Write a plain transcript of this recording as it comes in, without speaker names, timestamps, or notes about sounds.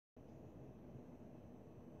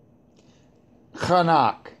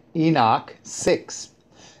Enoch 6.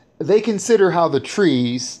 They consider how the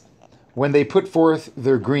trees, when they put forth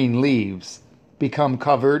their green leaves, become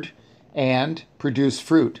covered and produce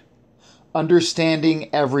fruit, understanding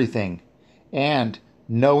everything, and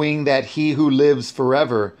knowing that he who lives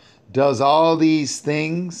forever does all these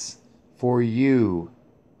things for you,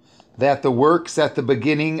 that the works at the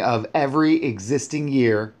beginning of every existing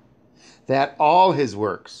year, that all his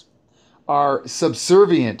works are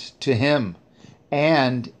subservient to him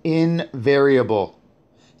and invariable.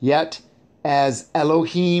 Yet, as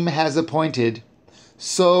Elohim has appointed,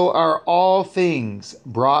 so are all things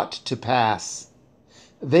brought to pass.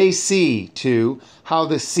 They see, too, how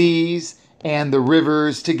the seas and the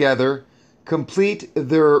rivers together complete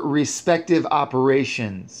their respective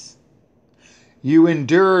operations. You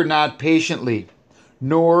endure not patiently,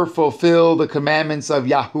 nor fulfill the commandments of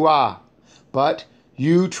Yahuwah, but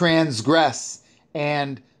you transgress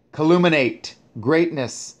and calumniate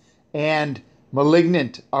greatness, and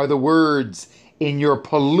malignant are the words in your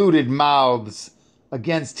polluted mouths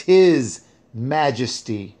against his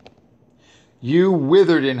majesty. You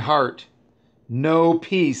withered in heart, no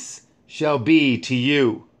peace shall be to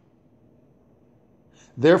you.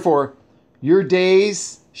 Therefore, your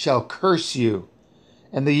days shall curse you,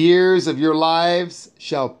 and the years of your lives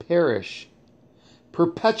shall perish.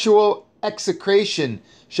 Perpetual execration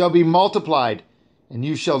shall be multiplied, and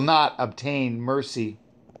you shall not obtain mercy.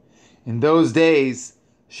 In those days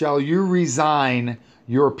shall you resign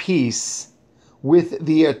your peace with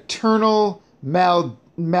the eternal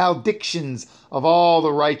maledictions of all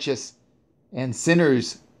the righteous, and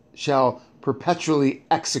sinners shall perpetually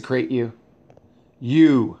execrate you.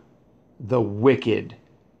 You, the wicked.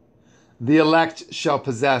 The elect shall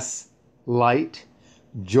possess light,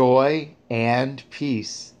 joy, and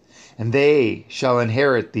peace, and they shall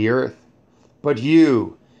inherit the earth. But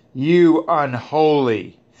you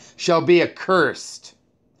unholy, shall be accursed.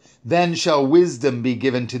 Then shall wisdom be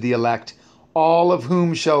given to the elect, all of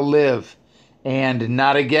whom shall live, and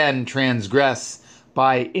not again transgress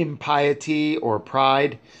by impiety or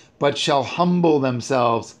pride, but shall humble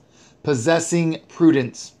themselves, possessing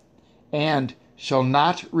prudence, and shall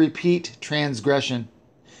not repeat transgression.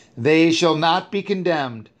 They shall not be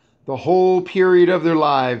condemned the whole period of their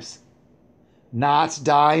lives, not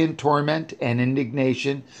die in torment and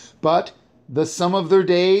indignation, but the sum of their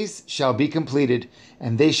days shall be completed,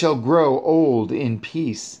 and they shall grow old in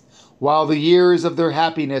peace, while the years of their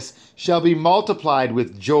happiness shall be multiplied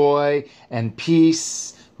with joy and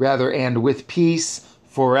peace, and with peace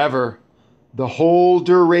forever, the whole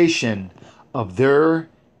duration of their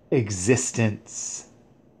existence.